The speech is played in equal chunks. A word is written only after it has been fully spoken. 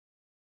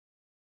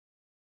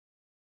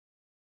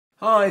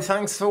Hi,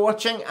 thanks for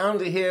watching.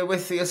 Andy here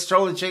with the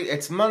Astrology.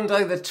 It's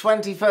Monday the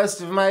 21st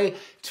of May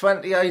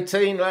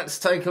 2018. Let's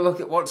take a look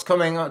at what's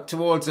coming up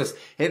towards us.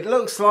 It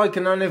looks like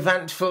an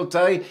uneventful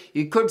day.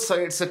 You could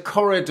say it's a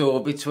corridor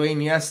between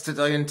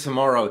yesterday and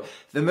tomorrow.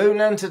 The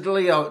moon entered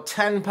Leo at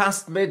 10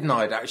 past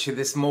midnight actually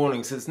this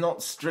morning, so it's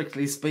not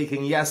strictly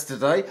speaking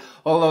yesterday,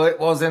 although it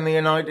was in the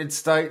United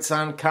States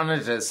and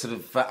Canada, sort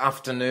of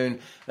afternoon,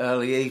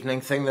 early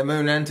evening thing. The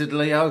moon entered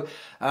Leo,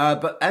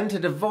 but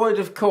entered a void,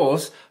 of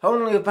course,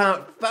 only about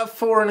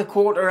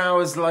 4¼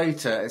 hours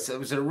later. So it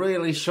was a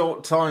really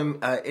short time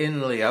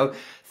in Leo.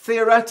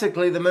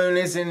 Theoretically, the moon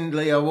is in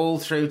Leo all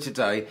through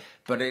today,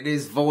 but it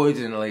is void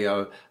in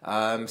Leo.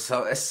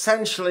 So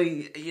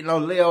essentially, you know,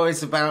 Leo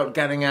is about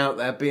getting out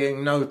there,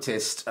 being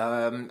noticed,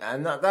 and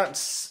that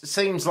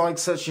seems like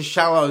such a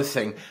shallow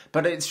thing,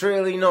 but it's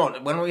really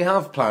not. When we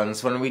have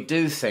plans, when we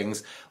do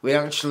things, we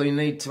actually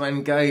need to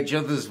engage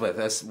others with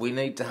us. We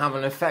need to have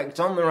an effect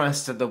on the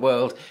rest of the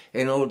world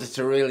in order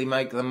to really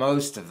make the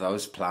most of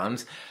those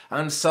plans.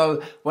 And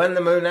so when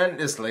the moon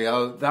enters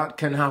Leo, that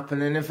can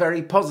happen in a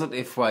very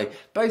positive way.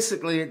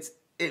 Basically,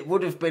 it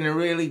would have been a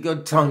really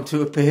good time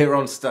to appear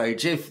on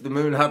stage if the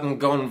moon hadn't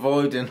gone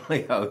void in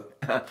Leo.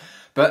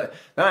 But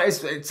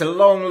it's a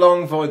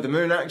long void. The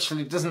moon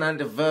actually doesn't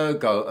enter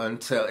Virgo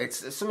until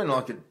it's something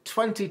like a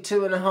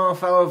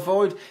 22.5-hour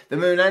void. The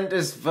moon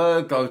enters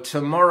Virgo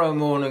tomorrow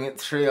morning at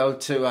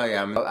 3:02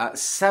 a.m. at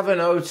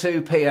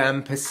 7:02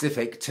 p.m.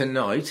 Pacific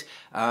tonight,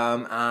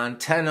 and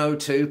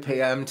 10:02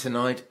 p.m.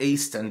 tonight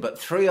Eastern, but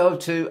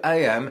 3:02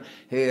 a.m.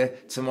 here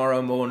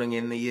tomorrow morning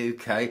in the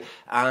UK.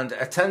 And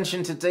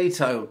attention to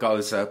detail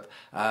goes up.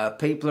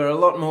 People are a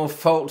lot more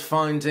fault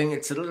finding.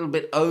 It's a little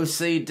bit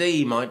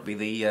OCD, might be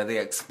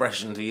the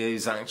expression to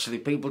use. Actually,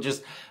 people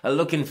just are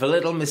looking for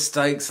little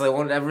mistakes. They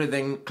want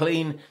everything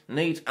clean,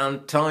 neat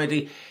and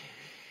tidy.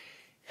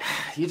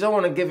 You don't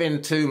want to give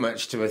in too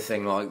much to a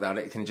thing like that.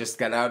 It can just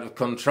get out of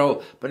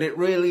control. But it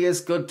really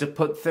is good to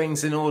put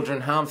things in order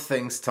and have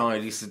things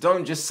tidy. So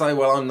don't just say,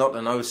 well, I'm not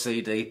an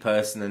OCD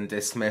person, and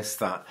dismiss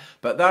that.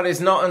 But that is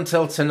not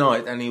until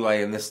tonight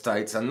anyway in the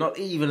States, and not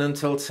even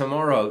until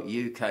tomorrow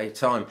UK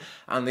time.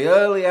 And the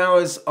early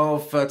hours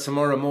of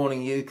tomorrow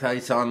morning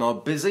UK time are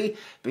busy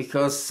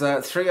because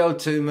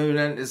 3:02 moon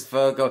enters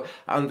Virgo,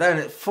 and then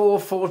at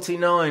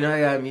 4:49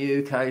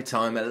 a.m. UK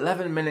time,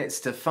 11 minutes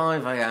to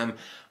 5 a.m,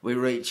 we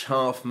reach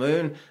half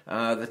moon,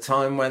 the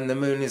time when the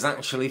moon is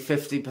actually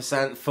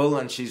 50% full,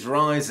 and she's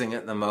rising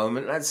at the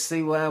moment. Let's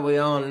see where we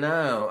are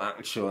now,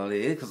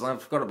 actually, because I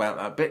forgot about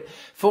that bit.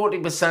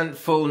 40%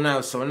 full now,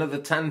 so another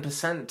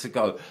 10% to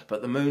go.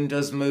 But the moon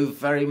does move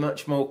very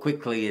much more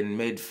quickly in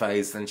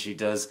mid-phase than she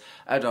does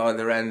at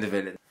either end of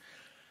it.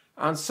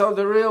 And so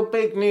the real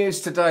big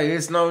news today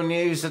is no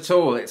news at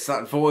all. It's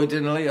that void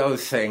in Leo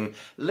thing.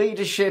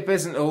 Leadership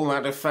isn't all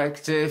that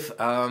effective.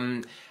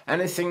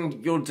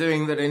 Anything you're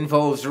doing that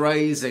involves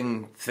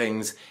raising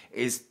things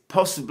is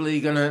possibly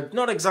going to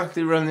not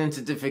exactly run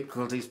into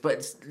difficulties, but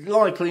it's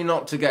likely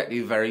not to get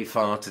you very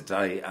far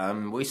today.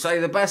 We say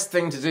the best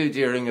thing to do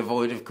during a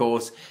void, of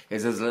course,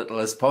 is as little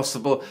as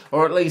possible,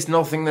 or at least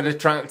nothing that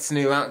attracts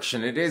new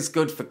action. It is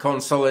good for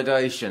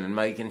consolidation and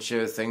making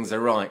sure things are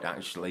right,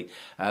 actually.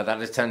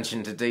 That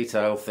attention to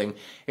detail thing.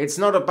 It's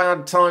not a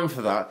bad time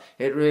for that.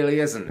 It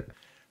really isn't.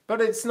 But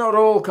it's not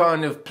all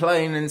kind of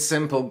plain and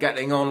simple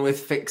getting on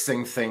with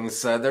fixing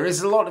things. There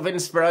is a lot of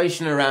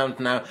inspiration around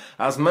now,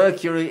 as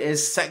Mercury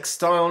is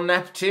sextile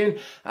Neptune.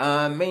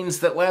 Means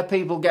that where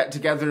people get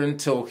together and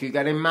talk, you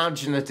get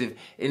imaginative,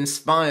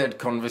 inspired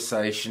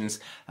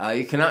conversations.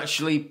 You can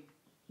actually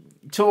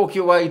talk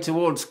your way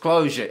towards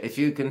closure if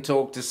you can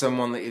talk to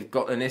someone that you've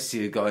got an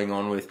issue going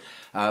on with.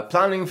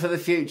 Planning for the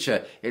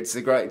future, it's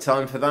a great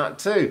time for that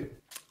too.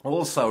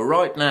 Also,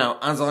 right now,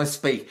 as I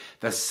speak,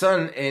 the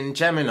Sun in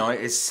Gemini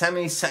is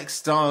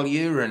semi-sextile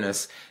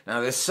Uranus.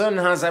 Now, the Sun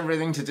has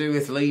everything to do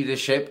with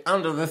leadership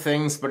and other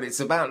things, but it's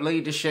about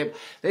leadership.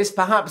 This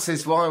perhaps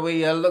is why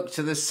we look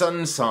to the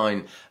Sun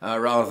sign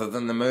rather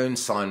than the Moon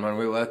sign when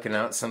we're working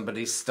out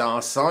somebody's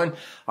star sign.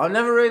 I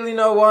never really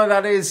know why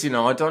that is, you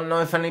know. I don't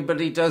know if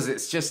anybody does.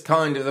 It's just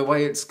kind of the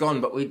way it's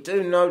gone. But we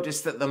do notice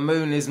that the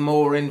Moon is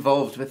more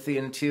involved with the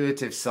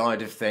intuitive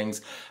side of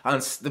things.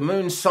 And the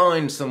Moon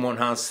sign someone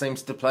has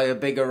seems to play a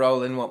bigger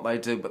role in what they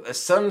do, but the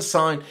Sun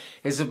sign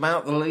is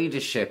about the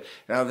leadership.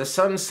 Now, the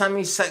Sun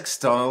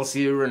semi-sextiles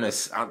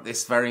Uranus at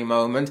this very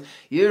moment.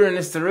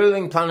 Uranus, the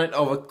ruling planet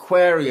of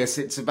Aquarius,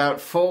 it's about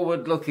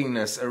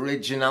forward-lookingness,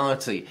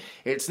 originality.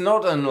 It's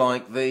not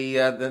unlike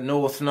the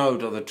North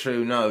Node or the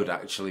True Node,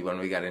 actually, when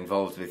we get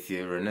involved with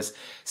Uranus.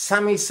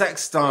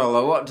 Semi-sextile,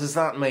 though, what does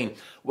that mean?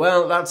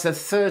 Well, that's a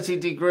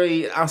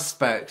 30-degree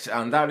aspect,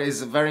 and that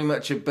is very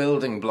much a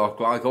building block,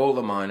 like all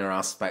the minor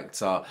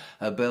aspects are.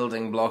 A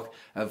building block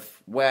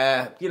of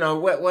where, you know,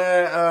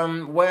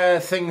 where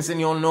things in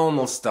your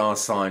normal star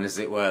sign, as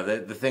it were,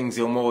 the things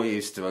you're more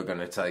used to, are going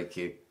to take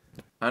you.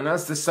 And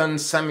as the Sun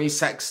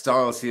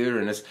semi-sextiles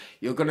Uranus,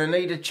 you're going to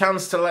need a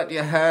chance to let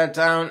your hair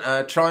down,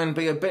 try and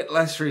be a bit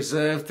less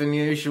reserved than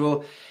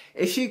usual.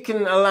 if you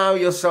can allow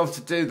yourself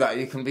to do that,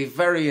 you can be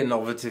very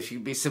innovative.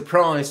 You'd be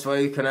surprised where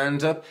you can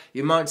end up.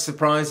 You might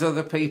surprise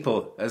other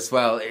people as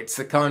well. It's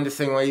the kind of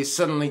thing where you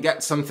suddenly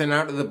get something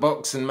out of the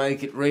box and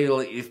make it real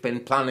that you've been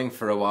planning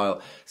for a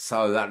while.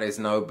 So that is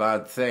no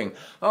bad thing.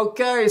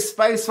 Okay,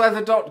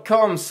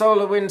 spaceweather.com.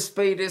 Solar wind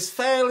speed is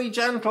fairly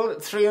gentle at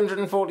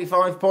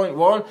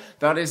 345.1.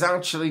 That is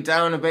actually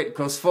down a bit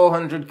because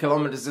 400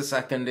 kilometers a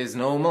second is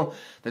normal.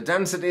 The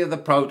density of the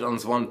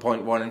protons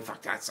 1.1. In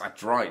fact, that's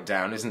right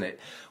down, isn't it?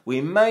 We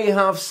may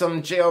have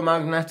some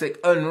geomagnetic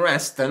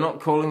unrest. They're not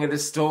calling it a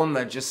storm,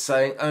 they're just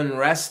saying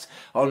unrest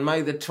on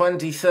May the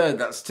 23rd.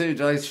 That's 2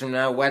 days from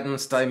now,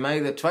 Wednesday, May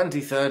the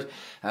 23rd,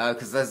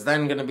 because there's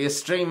then going to be a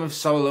stream of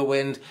solar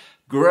wind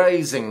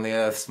grazing the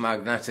Earth's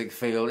magnetic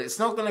field. It's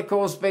not going to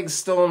cause big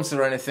storms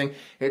or anything.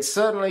 It's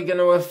certainly going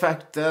to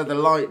affect the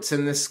lights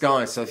in the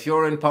sky. So if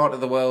you're in part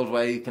of the world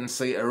where you can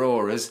see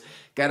auroras,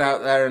 get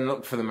out there and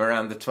look for them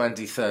around the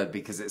 23rd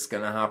because it's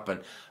going to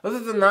happen. Other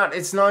than that,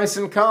 it's nice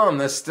and calm.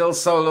 There's still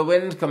solar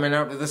wind coming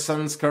out of the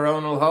sun's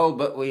coronal hole,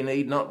 but we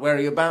need not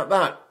worry about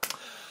that.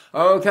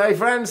 Okay,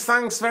 friends,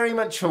 thanks very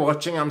much for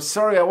watching. I'm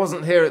sorry I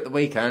wasn't here at the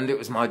weekend. It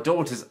was my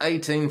daughter's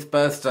 18th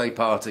birthday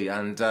party,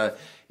 and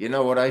you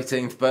know what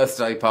 18th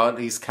birthday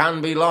parties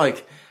can be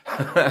like.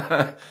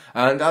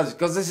 And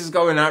because this is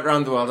going out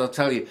around the world, I'll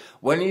tell you,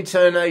 when you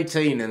turn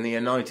 18 in the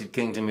United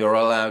Kingdom, you're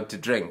allowed to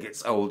drink.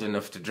 It's old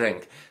enough to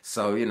drink.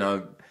 So, you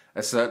know,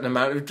 a certain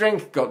amount of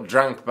drink got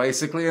drank,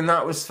 basically, and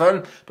that was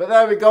fun. But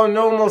there we go,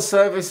 normal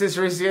service is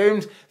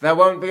resumed. There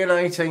won't be an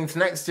 18th.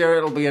 Next year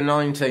it'll be a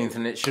 19th,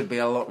 and it should be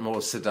a lot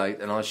more sedate,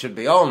 and I should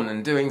be on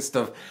and doing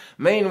stuff.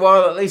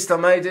 Meanwhile, at least I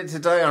made it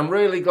today. I'm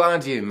really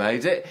glad you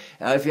made it.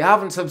 If you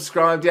haven't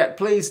subscribed yet,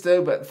 please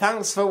do. But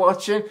thanks for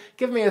watching.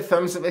 Give me a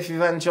thumbs up if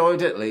you've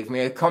enjoyed it. Leave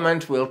me a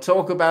comment. We'll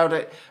talk about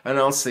it, and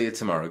I'll see you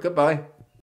tomorrow. Goodbye.